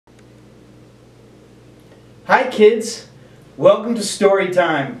Hi kids, welcome to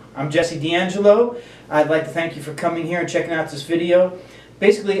Storytime. I'm Jesse D'Angelo. I'd like to thank you for coming here and checking out this video.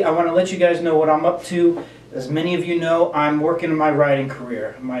 Basically, I want to let you guys know what I'm up to. As many of you know, I'm working in my writing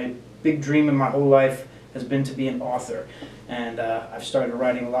career. My big dream in my whole life has been to be an author. And I've started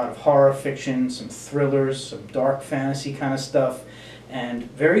writing a lot of horror fiction, some thrillers, some dark fantasy kind of stuff.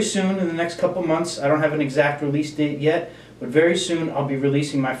 And very soon, in the next couple months, I don't have an exact release date yet, but very soon I'll be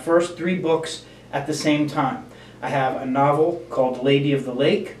releasing my first 3 books at the same time. I have a novel called Lady of the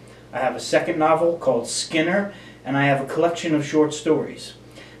Lake, I have a second novel called Skinner, and I have a collection of short stories.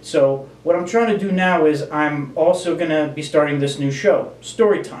 So what I'm trying to do now is I'm also going to be starting this new show,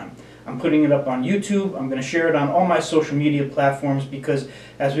 Storytime. I'm putting it up on YouTube. I'm going to share it on all my social media platforms because,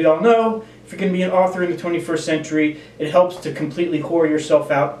 as we all know, if you're going to be an author in the 21st century, it helps to completely whore yourself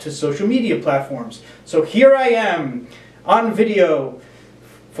out to social media platforms. So here I am on video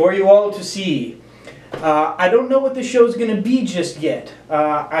for you all to see. I don't know what the show is going to be just yet.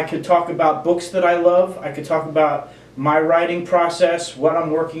 I could talk about books that I love. I could talk about my writing process, what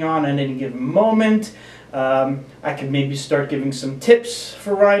I'm working on at any given moment. I could maybe start giving some tips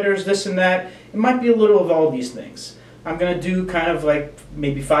for writers, this and that. It might be a little of all these things. I'm going to do kind of like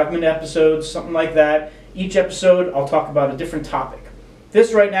maybe 5-minute episodes, something like that. Each episode I'll talk about a different topic.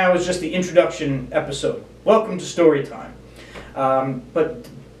 This right now is just the introduction episode. Welcome to Storytime. But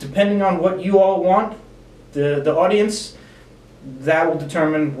depending on what you all want, the audience, that will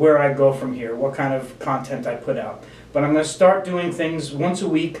determine where I go from here, what kind of content I put out. But I'm going to start doing things once a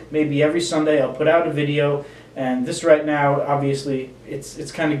week, maybe every Sunday I'll put out a video, and this right now, obviously,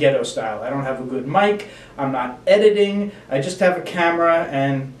 it's kind of ghetto style. I don't have a good mic, I'm not editing, I just have a camera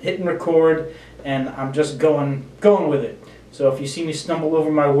and hitting record, and I'm just going with it. So if you see me stumble over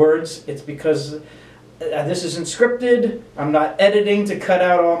my words, it's because this isn't scripted, I'm not editing to cut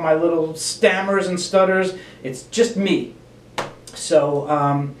out all my little stammers and stutters, it's just me.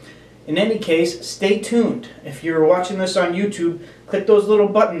 So, in any case, stay tuned. If you're watching this on YouTube, click those little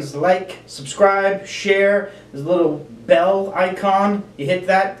buttons, like, subscribe, share. There's a little bell icon. You hit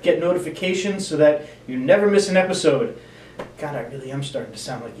that, get notifications so that you never miss an episode. God, I really am starting to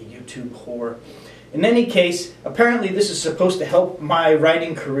sound like a YouTube whore. In any case, apparently this is supposed to help my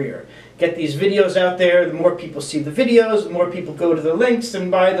writing career. Get these videos out there, the more people see the videos, the more people go to the links and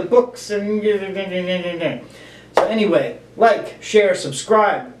buy the books and... So anyway, like, share,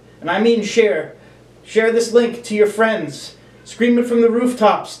 subscribe. And I mean share. Share this link to your friends. Scream it from the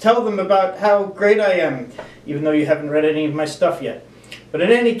rooftops. Tell them about how great I am, even though you haven't read any of my stuff yet. But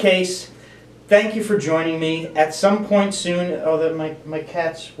in any case, thank you for joining me. At some point soon, my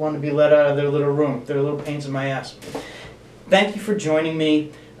cats want to be let out of their little room. They're little pains in my ass. Thank you for joining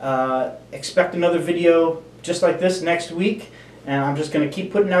me. Expect another video just like this next week. And I'm just going to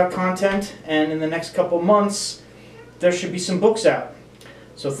keep putting out content. And in the next couple months, there should be some books out.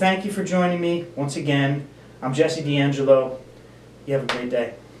 So thank you for joining me once again. I'm Jesse D'Angelo. You have a great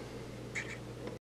day.